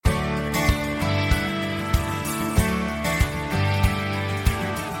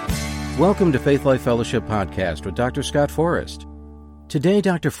Welcome to Faith Life Fellowship Podcast with Dr. Scott Forrest. Today,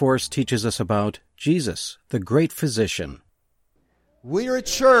 Dr. Forrest teaches us about Jesus, the great physician. We're a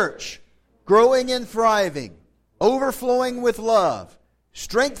church growing and thriving, overflowing with love,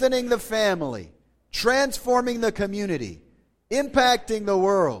 strengthening the family, transforming the community, impacting the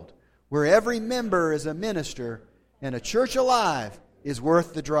world, where every member is a minister and a church alive is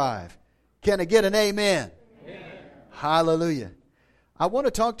worth the drive. Can I get an amen? Amen. Hallelujah. I want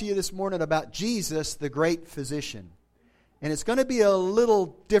to talk to you this morning about Jesus, the great physician. And it's going to be a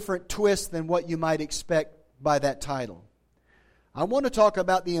little different twist than what you might expect by that title. I want to talk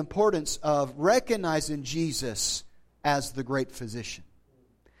about the importance of recognizing Jesus as the great physician.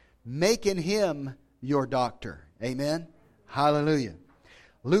 Making Him your doctor. Amen? Hallelujah.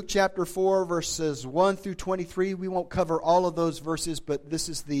 Luke chapter 4, verses 1 through 23. We won't cover all of those verses, but this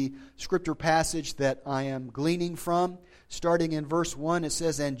is the scripture passage that I am gleaning from. Starting in verse 1, it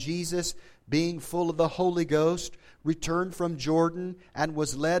says, "And Jesus, being full of the Holy Ghost, returned from Jordan, and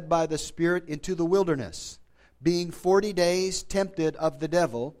was led by the Spirit into the wilderness, being 40 days tempted of the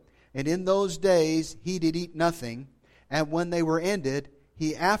devil. And in those days he did eat nothing, and when they were ended,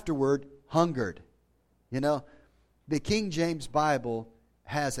 he afterward hungered." You know, the King James Bible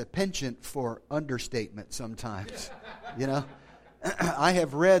has a penchant for understatement sometimes. You know, I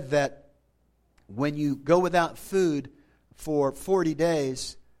have read that when you go without food for 40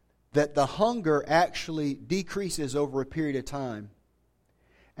 days, that the hunger actually decreases over a period of time.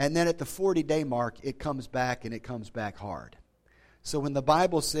 And then at the 40-day mark, it comes back, and it comes back hard. So when the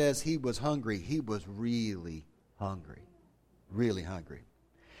Bible says he was hungry, he was really hungry. Really hungry.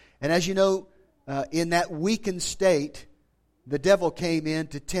 And as you know, in that weakened state, the devil came in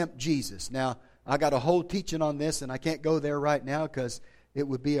to tempt Jesus. Now, I got a whole teaching on this, and I can't go there right now because it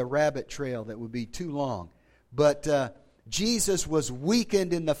would be a rabbit trail that would be too long. But Jesus was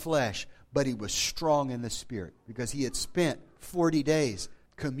weakened in the flesh, but he was strong in the spirit because he had spent 40 days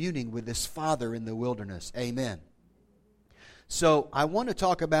communing with his Father in the wilderness. Amen. So I want to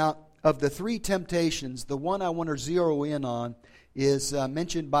talk about, of the three temptations, the one I want to zero in on is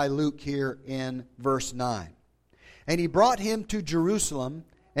mentioned by Luke here in verse 9. "And he brought him to Jerusalem,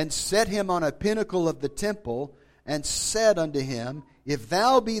 and set him on a pinnacle of the temple, and said unto him, If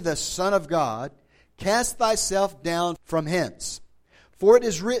thou be the Son of God, cast thyself down from hence. For it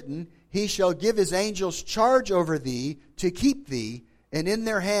is written, He shall give His angels charge over thee, to keep thee, and in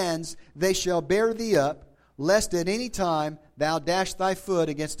their hands they shall bear thee up, lest at any time thou dash thy foot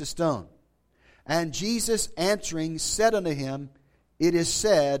against a stone. And Jesus answering said unto him, It is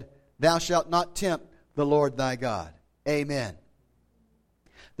said, Thou shalt not tempt the Lord thy God." Amen.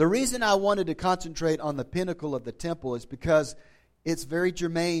 The reason I wanted to concentrate on the pinnacle of the temple is because it's very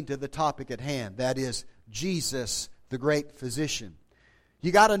germane to the topic at hand. That is, Jesus, the great physician.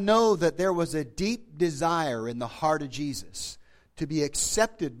 You got to know that there was a deep desire in the heart of Jesus to be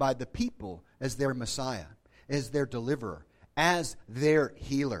accepted by the people as their Messiah, as their deliverer, as their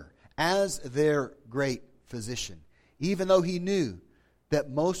healer, as their great physician. Even though he knew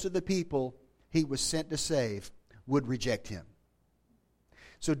that most of the people he was sent to save would reject him.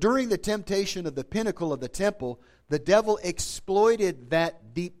 So during the temptation of the pinnacle of the temple, the devil exploited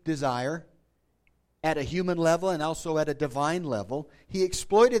that deep desire at a human level and also at a divine level. He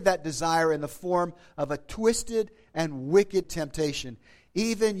exploited that desire in the form of a twisted and wicked temptation,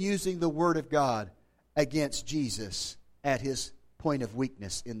 even using the Word of God against Jesus at his point of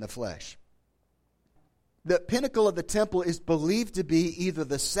weakness in the flesh. The pinnacle of the temple is believed to be either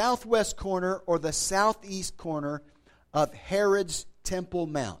the southwest corner or the southeast corner of Herod's Temple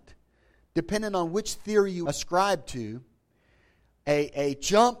Mount. Depending on which theory you ascribe to, a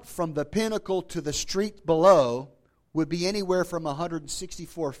jump from the pinnacle to the street below would be anywhere from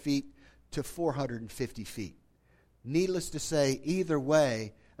 164 feet to 450 feet. Needless to say, either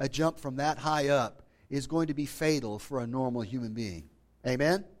way, a jump from that high up is going to be fatal for a normal human being.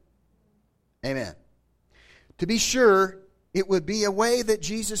 Amen? Amen. To be sure, it would be a way that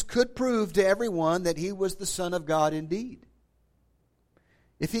Jesus could prove to everyone that he was the Son of God indeed.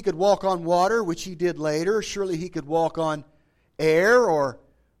 If he could walk on water, which he did later, surely he could walk on air or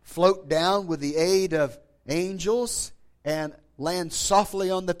float down with the aid of angels and land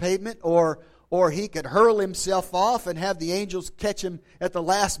softly on the pavement, or he could hurl himself off and have the angels catch him at the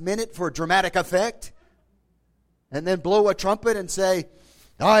last minute for dramatic effect, and then blow a trumpet and say,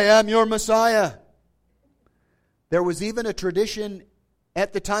 "I am your Messiah." There was even a tradition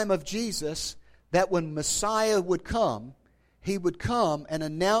at the time of Jesus that when Messiah would come, he would come and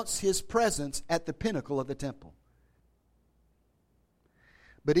announce his presence at the pinnacle of the temple.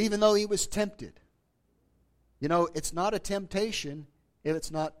 But even though he was tempted, you know, it's not a temptation if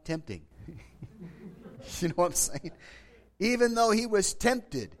it's not tempting. You know what I'm saying? Even though he was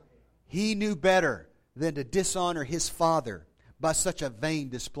tempted, he knew better than to dishonor his Father by such a vain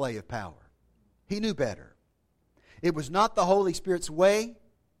display of power. He knew better. It was not the Holy Spirit's way,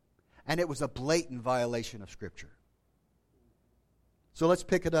 and it was a blatant violation of Scripture. So let's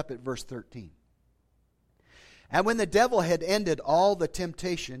pick it up at verse 13. And when the devil had ended all the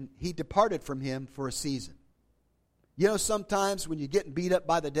temptation, he departed from him for a season. You know, sometimes when you're getting beat up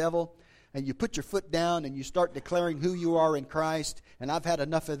by the devil, and you put your foot down and you start declaring who you are in Christ, and I've had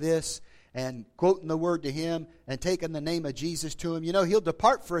enough of this, and quoting the word to him and taking the name of Jesus to him, you know, he'll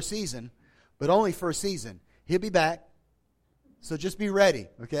depart for a season, but only for a season. He'll be back. So just be ready,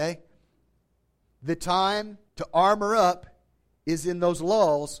 okay? The time to armor up is in those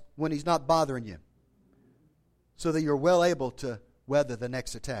lulls when he's not bothering you, so that you're well able to weather the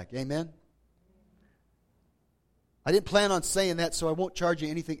next attack. Amen? I didn't plan on saying that, so I won't charge you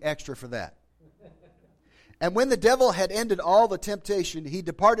anything extra for that. And when the devil had ended all the temptation, he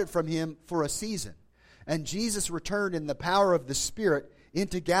departed from him for a season. And Jesus returned in the power of the Spirit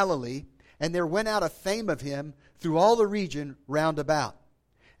into Galilee, and there went out a fame of him through all the region round about.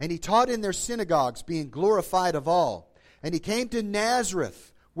 And he taught in their synagogues, being glorified of all. And he came to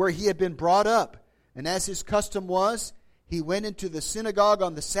Nazareth, where he had been brought up. And as his custom was, he went into the synagogue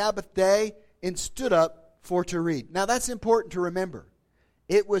on the Sabbath day and stood up for to read. Now that's important to remember.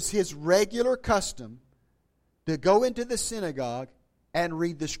 It was his regular custom to go into the synagogue and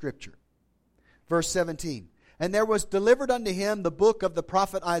read the Scripture. Verse 17. And there was delivered unto him the book of the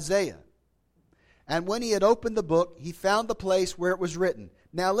prophet Isaiah. And when he had opened the book, he found the place where it was written.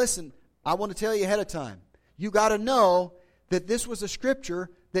 Now listen, I want to tell you ahead of time. You got to know that this was a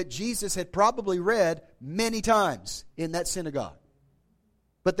scripture that Jesus had probably read many times in that synagogue.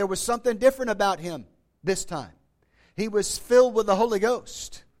 But there was something different about him this time. He was filled with the Holy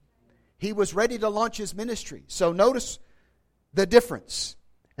Ghost. He was ready to launch his ministry. So notice the difference.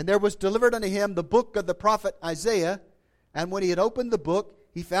 And there was delivered unto him the book of the prophet Isaiah. And when he had opened the book,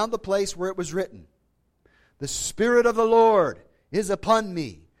 he found the place where it was written, The Spirit of the Lord is upon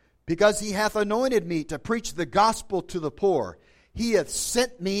me, because he hath anointed me to preach the gospel to the poor. He hath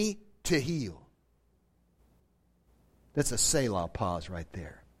sent me to heal. That's a Selah pause right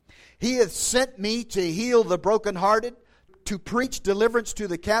there. He hath sent me to heal the brokenhearted, to preach deliverance to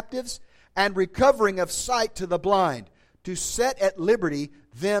the captives, and recovering of sight to the blind, to set at liberty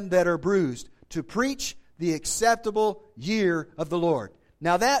them that are bruised, to preach the acceptable year of the Lord.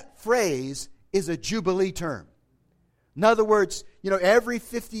 Now that phrase is a Jubilee term. In other words, you know, every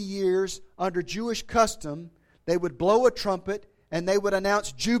 50 years under Jewish custom, they would blow a trumpet and they would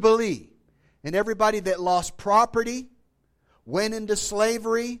announce Jubilee. And everybody that lost property, went into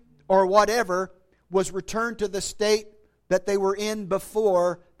slavery, or whatever, was returned to the state that they were in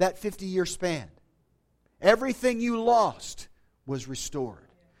before that 50-year span. Everything you lost was restored.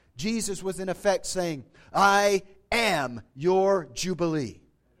 Jesus was in effect saying, I am your Jubilee.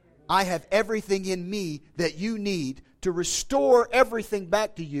 I have everything in me that you need to restore everything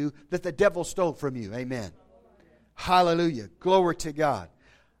back to you that the devil stole from you. Amen. Hallelujah. Glory to God.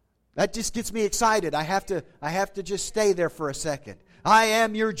 That just gets me excited. I have to just stay there for a second. I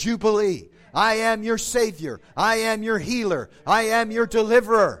am your Jubilee. I am your Savior. I am your healer. I am your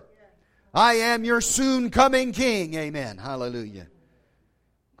deliverer. I am your soon coming King. Amen. Hallelujah.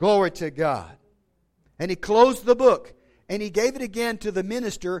 Glory to God. And he closed the book, and he gave it again to the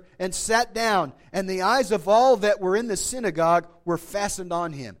minister and sat down, and the eyes of all that were in the synagogue were fastened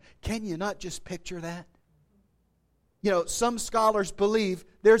on him. Can you not just picture that? You know, some scholars believe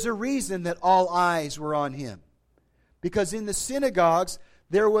there's a reason that all eyes were on him. Because in the synagogues,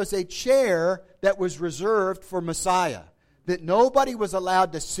 there was a chair that was reserved for Messiah, that nobody was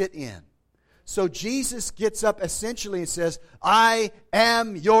allowed to sit in. So Jesus gets up essentially and says, I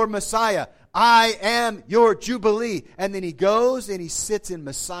am your Messiah. I am your Jubilee. And then he goes and he sits in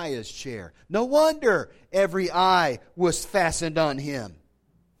Messiah's chair. No wonder every eye was fastened on him.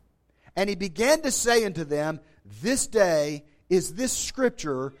 And he began to say unto them, This day is this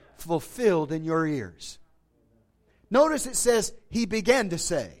scripture fulfilled in your ears. Notice it says, he began to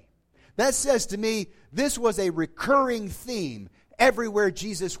say. That says to me, this was a recurring theme everywhere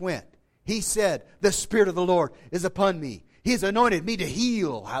Jesus went. He said, the Spirit of the Lord is upon me. He has anointed me to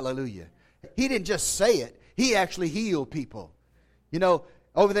heal. Hallelujah. He didn't just say it. He actually healed people. You know,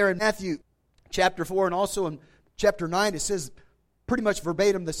 over there in Matthew chapter 4 and also in chapter 9, it says pretty much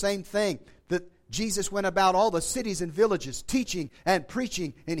verbatim the same thing. That Jesus went about all the cities and villages teaching and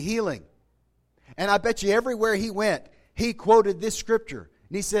preaching and healing. And I bet you everywhere he went, he quoted this scripture.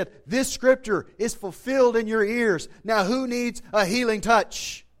 And he said, this scripture is fulfilled in your ears. Now who needs a healing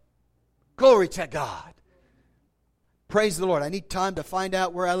touch? Glory to God. Praise the Lord. I need time to find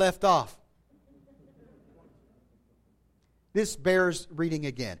out where I left off. This bears reading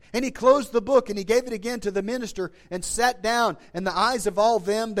again. And he closed the book, and he gave it again to the minister, and sat down. And the eyes of all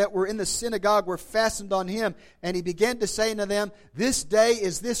them that were in the synagogue were fastened on him. And he began to say unto them, This day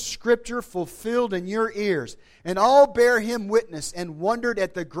is this scripture fulfilled in your ears. And all bare him witness, and wondered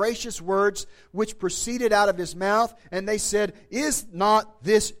at the gracious words which proceeded out of his mouth. And they said, Is not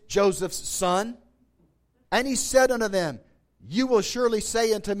this Joseph's son? And he said unto them, You will surely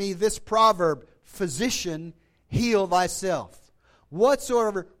say unto me this proverb, Physician, heal thyself.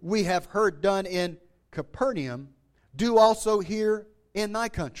 Whatsoever we have heard done in Capernaum, do also here in thy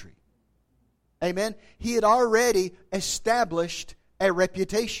country. Amen. He had already established a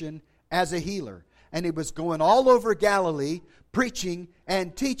reputation as a healer. And he was going all over Galilee, preaching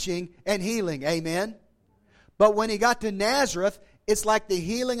and teaching and healing. Amen. But when he got to Nazareth, it's like the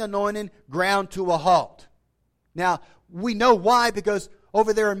healing anointing ground to a halt. Now, we know why, because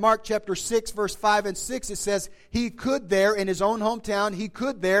over there in Mark chapter 6, verse 5 and 6, it says, he could there, in his own hometown, he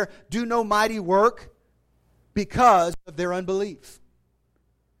could there do no mighty work because of their unbelief.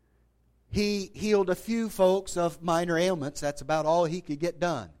 He healed a few folks of minor ailments. That's about all he could get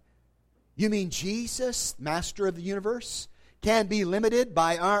done. You mean Jesus, Master of the universe, can be limited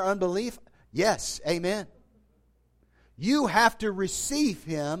by our unbelief? Yes, amen. You have to receive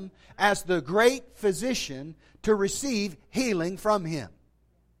him as the great physician to receive healing from him.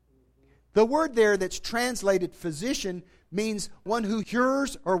 The word there that's translated physician means one who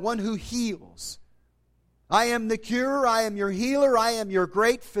cures or one who heals. I am the cure, I am your healer, I am your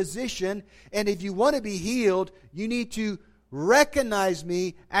great physician, and if you want to be healed, you need to recognize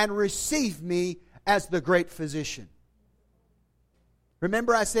me and receive me as the great physician.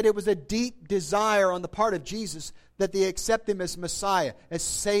 Remember, I said it was a deep desire on the part of Jesus that they accept him as Messiah, as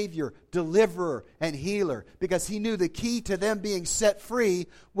Savior, Deliverer, and Healer, because he knew the key to them being set free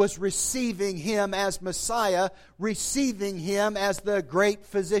was receiving him as Messiah, receiving him as the great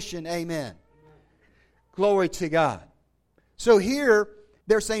physician. Amen. Glory to God. So here,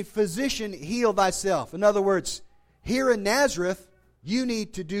 they're saying, Physician, heal thyself. In other words, here in Nazareth, you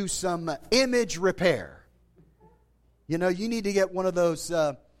need to do some image repair. You know, you need to get one of those,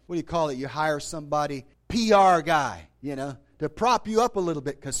 what do you call it? You hire somebody, PR guy, to prop you up a little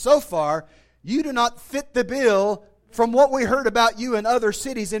bit. Because so far, you do not fit the bill from what we heard about you in other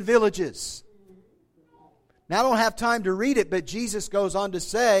cities and villages. Now, I don't have time to read it, but Jesus goes on to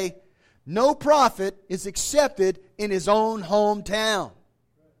say, no prophet is accepted in his own hometown.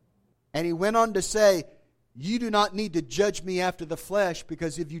 And he went on to say, you do not need to judge me after the flesh,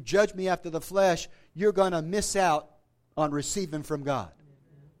 because if you judge me after the flesh, you're going to miss out on receiving from God.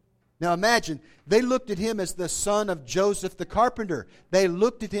 Now imagine, they looked at him as the son of Joseph the carpenter. They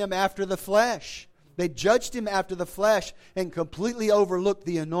looked at him after the flesh. They judged him after the flesh and completely overlooked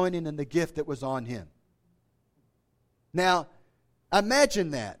the anointing and the gift that was on him. Now,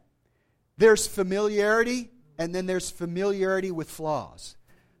 imagine that. There's familiarity, and then there's familiarity with flaws.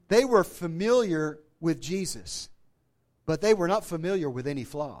 They were familiar with Jesus, but they were not familiar with any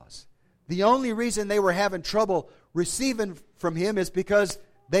flaws. The only reason they were having trouble receiving from him is because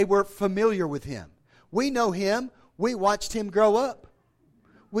they were familiar with him. We know him. We watched him grow up.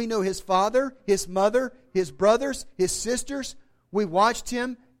 We know his father, his mother, his brothers, his sisters. We watched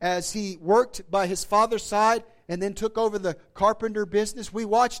him as he worked by his father's side and then took over the carpenter business. We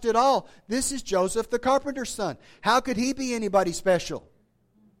watched it all. This is Joseph, the carpenter's son. How could he be anybody special?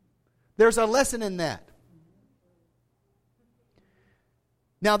 There's a lesson in that.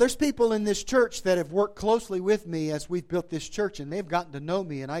 Now, there's people in this church that have worked closely with me as we've built this church, and they've gotten to know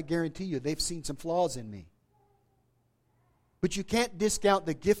me, and I guarantee you they've seen some flaws in me. But you can't discount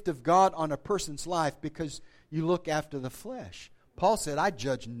the gift of God on a person's life because you look after the flesh. Paul said, I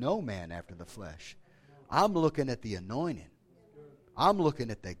judge no man after the flesh. I'm looking at the anointing. I'm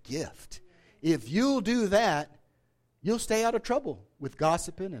looking at the gift. If you'll do that, you'll stay out of trouble with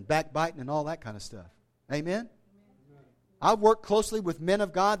gossiping and backbiting and all that kind of stuff. Amen? I've worked closely with men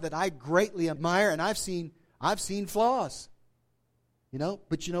of God that I greatly admire, and I've seen flaws.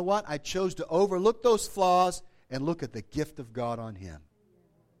 But you know what? I chose to overlook those flaws and look at the gift of God on him.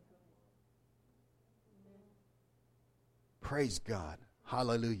 Praise God.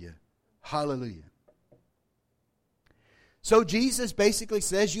 Hallelujah. Hallelujah. So Jesus basically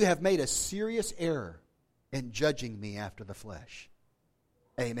says, you have made a serious error in judging me after the flesh.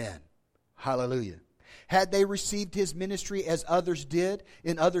 Amen. Hallelujah. Had they received his ministry as others did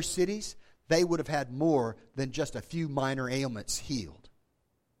in other cities, they would have had more than just a few minor ailments healed.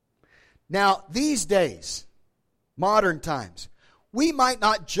 Now, these days, modern times, we might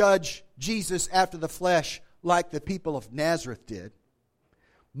not judge Jesus after the flesh like the people of Nazareth did.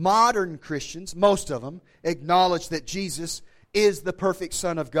 Modern Christians, most of them, acknowledge that Jesus is the perfect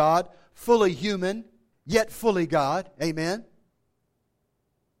Son of God, fully human, yet fully God. Amen?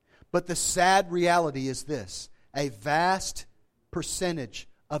 But the sad reality is this: a vast percentage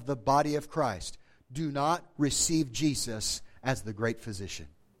of the body of Christ do not receive Jesus as the great physician.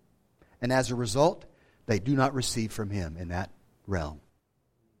 And as a result, they do not receive from Him in that realm.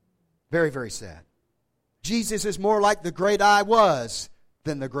 Very, very sad. Jesus is more like the great I was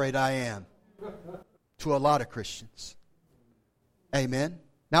than the great I am to a lot of Christians. Amen.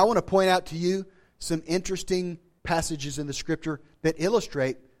 Now I want to point out to you some interesting passages in the Scripture that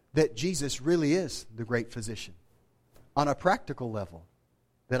illustrate that Jesus really is the great physician on a practical level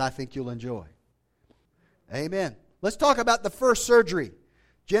that I think you'll enjoy. Amen. Let's talk about the first surgery.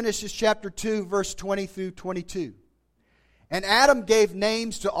 Genesis chapter 2, verse 20 through 22. And Adam gave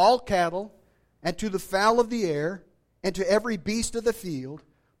names to all cattle, and to the fowl of the air, and to every beast of the field.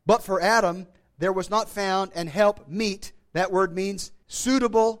 But for Adam there was not found an help meet. That word means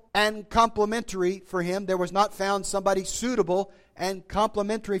suitable and complementary for him. There was not found somebody suitable and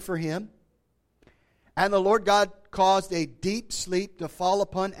complementary for him. And the Lord God caused a deep sleep to fall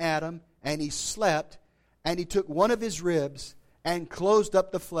upon Adam, and he slept, and he took one of his ribs and closed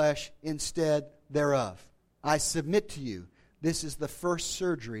up the flesh instead thereof. I submit to you, this is the first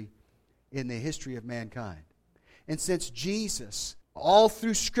surgery in the history of mankind. And since Jesus, all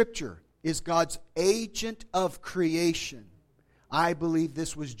through Scripture, is God's agent of creation, I believe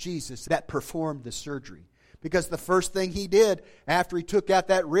this was Jesus that performed the surgery. Because the first thing He did after He took out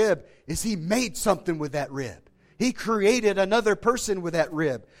that rib is He made something with that rib. He created another person with that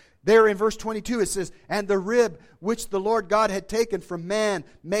rib. There in verse 22 it says, and the rib which the Lord God had taken from man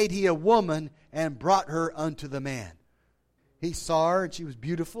made He a woman and brought her unto the man. He saw her and she was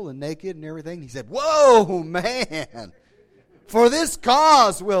beautiful and naked and everything. He said, whoa, man, for this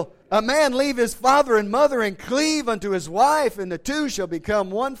cause will a man leave his father and mother and cleave unto his wife, and the two shall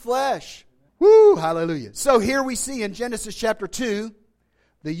become one flesh. Woo, hallelujah. So here we see in Genesis chapter 2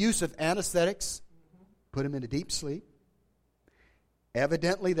 the use of anesthetics, put him into deep sleep.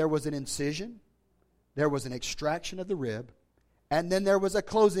 Evidently there was an incision, there was an extraction of the rib, and then there was a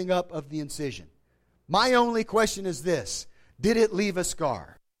closing up of the incision. My only question is this: did it leave a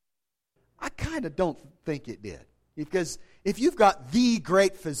scar? I kind of don't think it did. Because if you've got the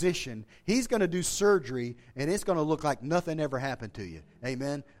great physician, He's going to do surgery and it's going to look like nothing ever happened to you.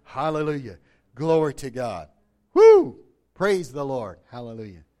 Amen? Hallelujah. Glory to God. Woo! Praise the Lord.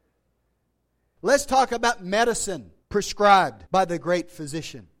 Hallelujah. Let's talk about medicine prescribed by the great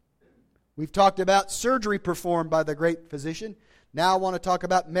physician. We've talked about surgery performed by the great physician. Now I want to talk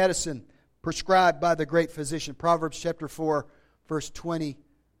about medicine prescribed by the great physician. Proverbs chapter 4, verse 20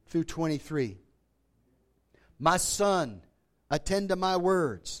 through 23. My son, attend to my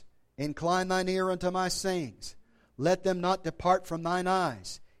words. Incline thine ear unto my sayings. Let them not depart from thine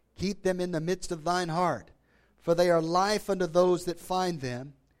eyes. Keep them in the midst of thine heart. For they are life unto those that find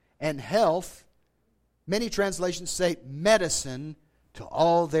them, and health, many translations say medicine, to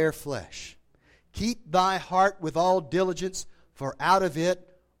all their flesh. Keep thy heart with all diligence, for out of it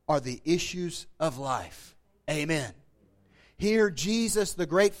are the issues of life. Amen. Here Jesus, the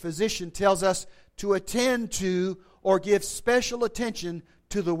great physician, tells us to attend to or give special attention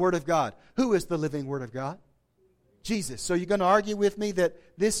to the Word of God. Who is the living Word of God? Jesus. So you're going to argue with me that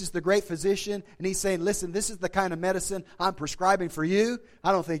this is the great physician and He's saying, listen, this is the kind of medicine I'm prescribing for you?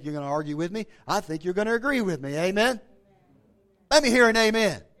 I don't think you're going to argue with me. I think you're going to agree with me. Amen? Let me hear an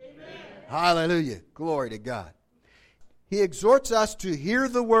amen. Amen. Hallelujah. Glory to God. He exhorts us to hear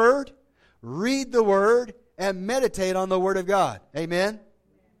the Word, read the Word, and meditate on the Word of God. Amen?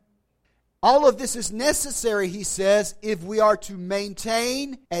 All of this is necessary, he says, if we are to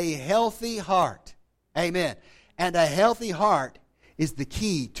maintain a healthy heart. Amen. And a healthy heart is the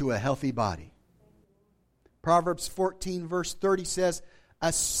key to a healthy body. Proverbs 14 verse 30 says,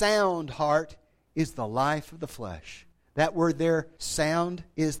 a sound heart is the life of the flesh. That word there, sound,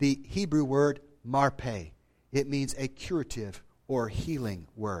 is the Hebrew word marpe. It means a curative or healing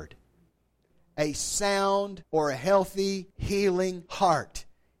word. A sound or a healthy, healing heart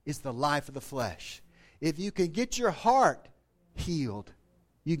is the life of the flesh. If you can get your heart healed,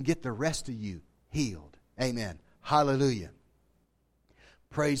 you can get the rest of you healed. Amen. Hallelujah.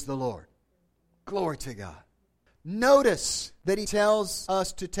 Praise the Lord. Glory to God. Notice that he tells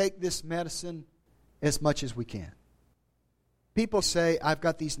us to take this medicine as much as we can. People say, I've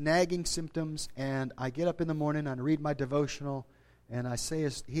got these nagging symptoms, and I get up in the morning and I read my devotional, and I say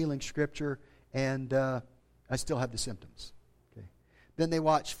a healing scripture, and I still have the symptoms. Then they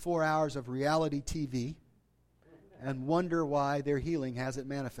watch 4 hours of reality TV and wonder why their healing hasn't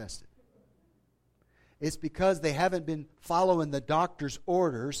manifested. It's because they haven't been following the doctor's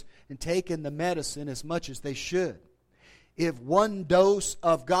orders and taking the medicine as much as they should. If one dose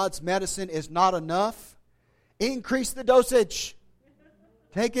of God's medicine is not enough, increase the dosage.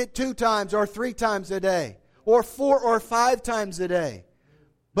 Take it 2 times or 3 times a day, or 4 or 5 times a day.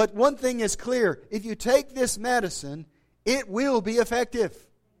 But one thing is clear. If you take this medicine, it will be effective.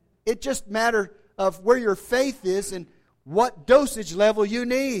 It just matters of where your faith is and what dosage level you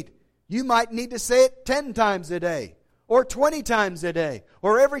need. You might need to say it 10 times a day, or 20 times a day,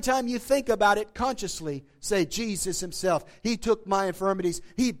 or every time you think about it consciously, say, Jesus Himself, He took my infirmities,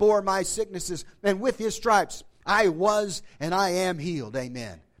 He bore my sicknesses, and with His stripes I was and I am healed.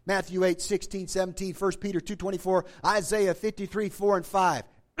 Amen. Matthew 8, 16, 17, 1 Peter 2, 24, Isaiah 53, 4 and 5.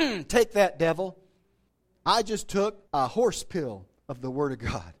 Take that, devil. I just took a horse pill of the Word of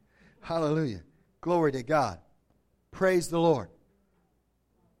God. Hallelujah. Glory to God. Praise the Lord.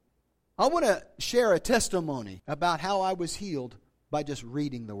 I want to share a testimony about how I was healed by just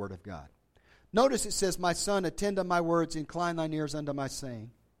reading the Word of God. Notice it says, my son, attend to my words, incline thine ears unto my saying.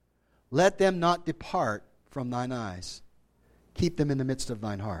 Let them not depart from thine eyes. Keep them in the midst of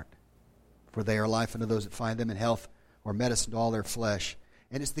thine heart. For they are life unto those that find them, and health or medicine to all their flesh.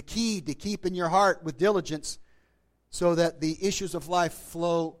 And it's the key to keep in your heart with diligence so that the issues of life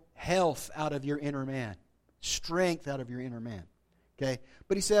flow health out of your inner man. Strength out of your inner man. Okay?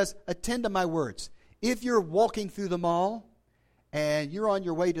 But he says, attend to my words. If you're walking through the mall and you're on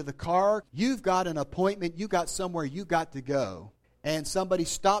your way to the car, you've got an appointment, you got somewhere you got to go, and somebody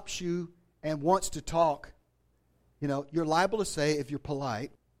stops you and wants to talk, you're liable to say, if you're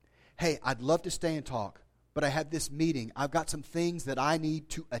polite, hey, I'd love to stay and talk, but I have this meeting. I've got some things that I need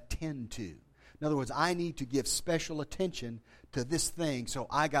to attend to. In other words, I need to give special attention to this thing, so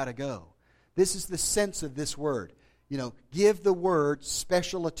I got to go. This is the sense of this word. Give the word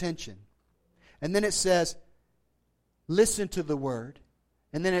special attention. And then it says, listen to the word.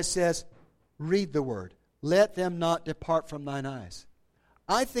 And then it says, read the word. Let them not depart from thine eyes.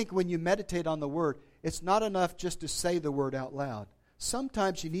 I think when you meditate on the word, it's not enough just to say the word out loud.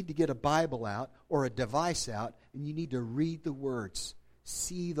 Sometimes you need to get a Bible out or a device out, and you need to read the words.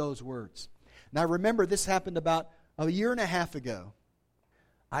 See those words. Now remember, this happened about a year and a half ago.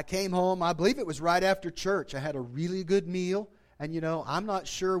 I came home, I believe it was right after church. I had a really good meal, and I'm not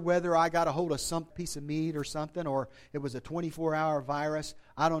sure whether I got a hold of some piece of meat or something, or it was a 24-hour virus.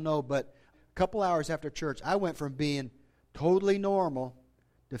 I don't know, but a couple hours after church, I went from being totally normal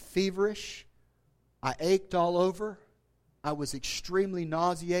to feverish. I ached all over. I was extremely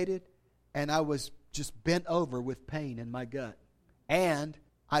nauseated, and I was just bent over with pain in my gut. And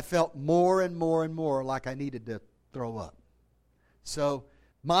I felt more and more and more like I needed to throw up. So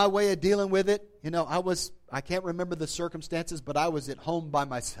my way of dealing with it, I can't remember the circumstances, but I was at home by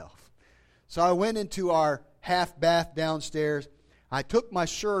myself. So I went into our half bath downstairs. I took my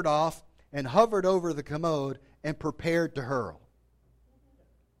shirt off and hovered over the commode and prepared to hurl.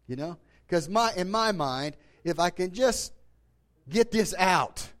 Because in my mind, if I can just get this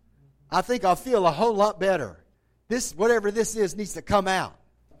out, I think I'll feel a whole lot better. Whatever this is, needs to come out.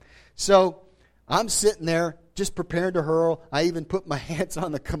 So I'm sitting there just preparing to hurl. I even put my hands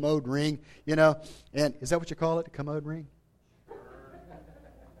on the commode ring, and is that what you call it, a commode ring?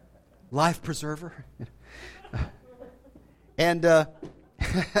 Life preserver. And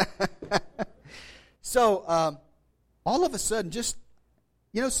so all of a sudden, just,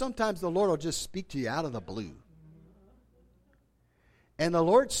 sometimes the Lord will just speak to you out of the blue. And the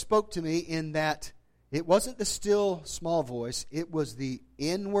Lord spoke to me in that it wasn't the still small voice, it was the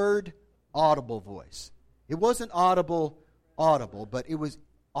inward audible voice. It wasn't audible, but it was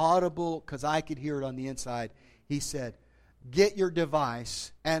audible because I could hear it on the inside. He said, get your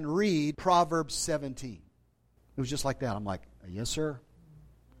device and read Proverbs 17. It was just like that. I'm like, yes, sir.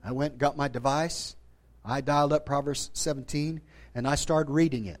 I went and got my device. I dialed up Proverbs 17, and I started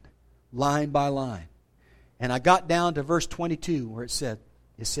reading it line by line. And I got down to verse 22 where it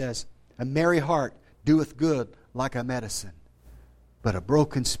says, a merry heart doeth good like a medicine, but a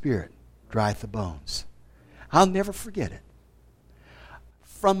broken spirit drieth the bones. I'll never forget it.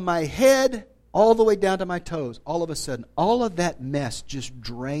 From my head all the way down to my toes, all of a sudden, all of that mess just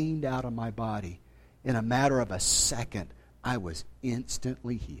drained out of my body. In a matter of a second, I was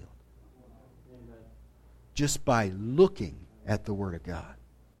instantly healed. Just by looking at the Word of God.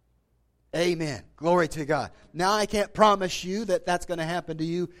 Amen. Glory to God. Now, I can't promise you that that's going to happen to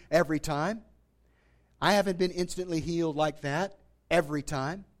you every time. I haven't been instantly healed like that every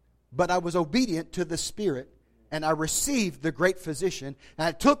time. But I was obedient to the Spirit and I received the great physician, and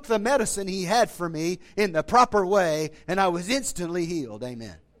I took the medicine He had for me in the proper way, and I was instantly healed.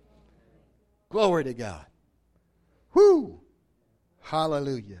 Amen. Glory to God. Whoo!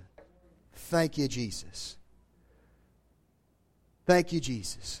 Hallelujah. Thank you, Jesus. Thank you,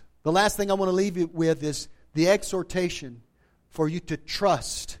 Jesus. The last thing I want to leave you with is the exhortation for you to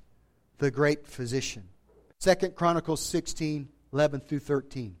trust the great physician. 2 Chronicles 16, 11 through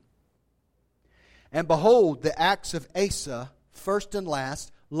 13. And behold, the acts of Asa, first and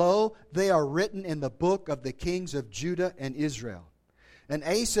last, lo, they are written in the book of the kings of Judah and Israel. And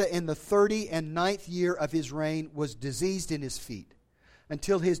Asa in the 39th year of his reign was diseased in his feet,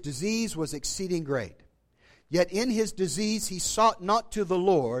 until his disease was exceeding great. Yet in his disease he sought not to the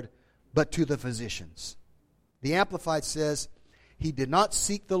Lord, but to the physicians. The Amplified says, he did not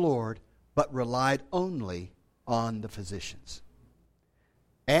seek the Lord, but relied only on the physicians.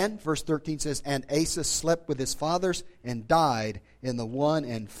 And verse 13 says, and Asa slept with his fathers and died in the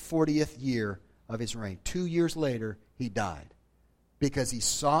 41st year of his reign. 2 years later, he died, because he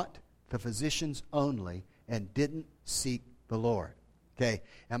sought the physicians only and didn't seek the Lord. Okay,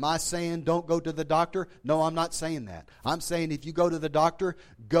 am I saying don't go to the doctor? No, I'm not saying that. I'm saying if you go to the doctor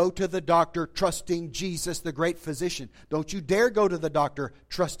trusting Jesus, the great physician. Don't you dare go to the doctor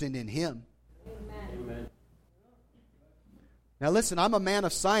trusting in Him. Amen. Now listen, I'm a man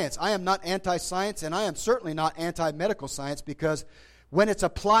of science. I am not anti-science, and I am certainly not anti-medical science, because when it's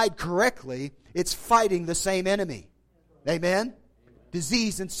applied correctly, it's fighting the same enemy. Amen?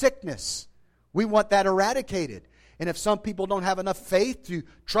 Disease and sickness. We want that eradicated. And if some people don't have enough faith to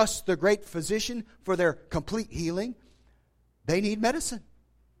trust the great physician for their complete healing, they need medicine.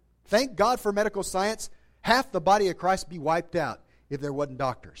 Thank God for medical science. Half the body of Christ be wiped out if there wasn't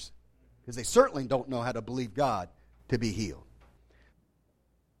doctors, because they certainly don't know how to believe God to be healed.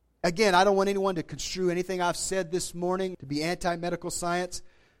 Again, I don't want anyone to construe anything I've said this morning to be anti-medical science,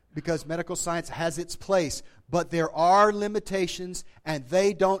 because medical science has its place. But there are limitations, and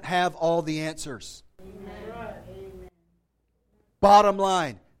they don't have all the answers. Amen. Bottom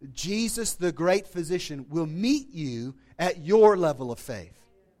line, Jesus, the great physician, will meet you at your level of faith.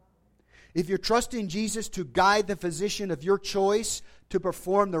 If you're trusting Jesus to guide the physician of your choice to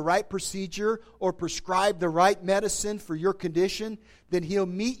perform the right procedure or prescribe the right medicine for your condition, then He'll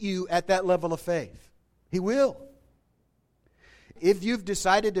meet you at that level of faith. He will. If you've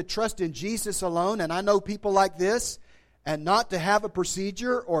decided to trust in Jesus alone, and I know people like this, and not to have a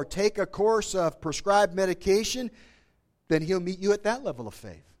procedure or take a course of prescribed medication, then He'll meet you at that level of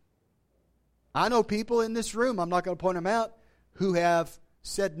faith. I know people in this room, I'm not going to point them out, who have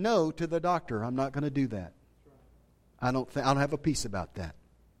said no to the doctor. I'm not going to do that. I don't have a peace about that.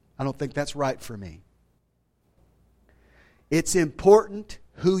 I don't think that's right for me. It's important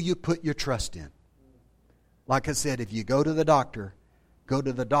who you put your trust in. Like I said, if you go to the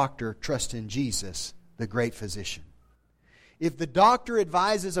doctor trust in Jesus, the great physician. If the doctor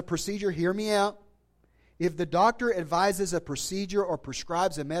advises a procedure, hear me out. If the doctor advises a procedure or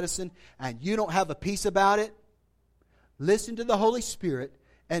prescribes a medicine and you don't have a peace about it, listen to the Holy Spirit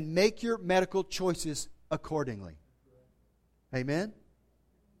and make your medical choices accordingly. Amen?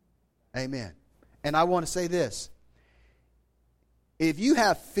 Amen. And I want to say this. If you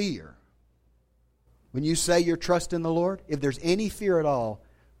have fear, when you say you're trusting the Lord, if there's any fear at all,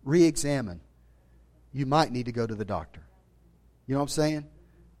 re-examine. You might need to go to the doctor. You know what I'm saying?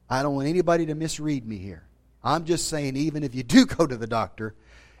 I don't want anybody to misread me here. I'm just saying, even if you do go to the doctor,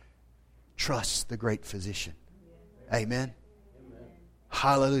 trust the great physician. Amen? Amen.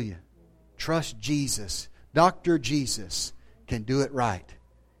 Hallelujah. Trust Jesus. Dr. Jesus can do it right.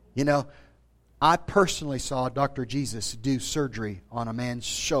 You know, I personally saw Dr. Jesus do surgery on a man's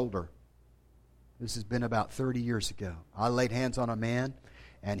shoulder. This has been about 30 years ago. I laid hands on a man,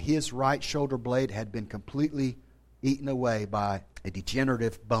 and his right shoulder blade had been completely eaten away by a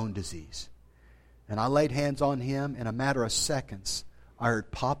degenerative bone disease. And I laid hands on him. In a matter of seconds, I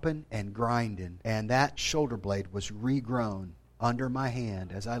heard popping and grinding, and that shoulder blade was regrown under my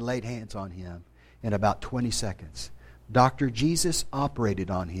hand as I laid hands on him in about 20 seconds. Dr. Jesus operated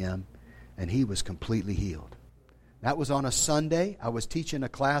on him, and he was completely healed. That was on a Sunday. I was teaching a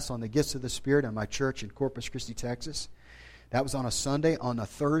class on the gifts of the Spirit in my church in Corpus Christi, Texas. That was on a Sunday. On a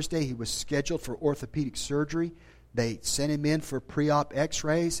Thursday, he was scheduled for orthopedic surgery. They sent him in for pre-op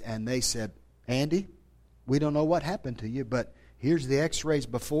x-rays, and they said, Andy, we don't know what happened to you, but here's the x-rays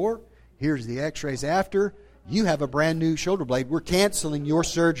before, here's the x-rays after. You have a brand new shoulder blade. We're canceling your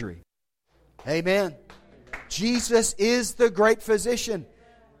surgery. Amen. Jesus is the great physician,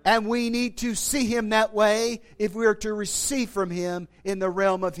 and we need to see Him that way if we are to receive from Him in the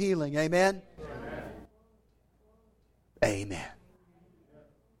realm of healing. Amen. Amen.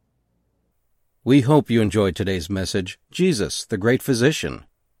 We hope you enjoyed today's message, Jesus, the Great Physician.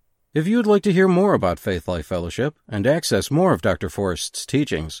 If you would like to hear more about Faith Life Fellowship and access more of Dr. Forrest's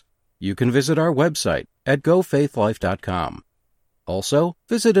teachings, you can visit our website at gofaithlife.com. Also,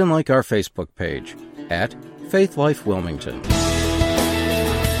 visit and like our Facebook page at Faith Life Wilmington.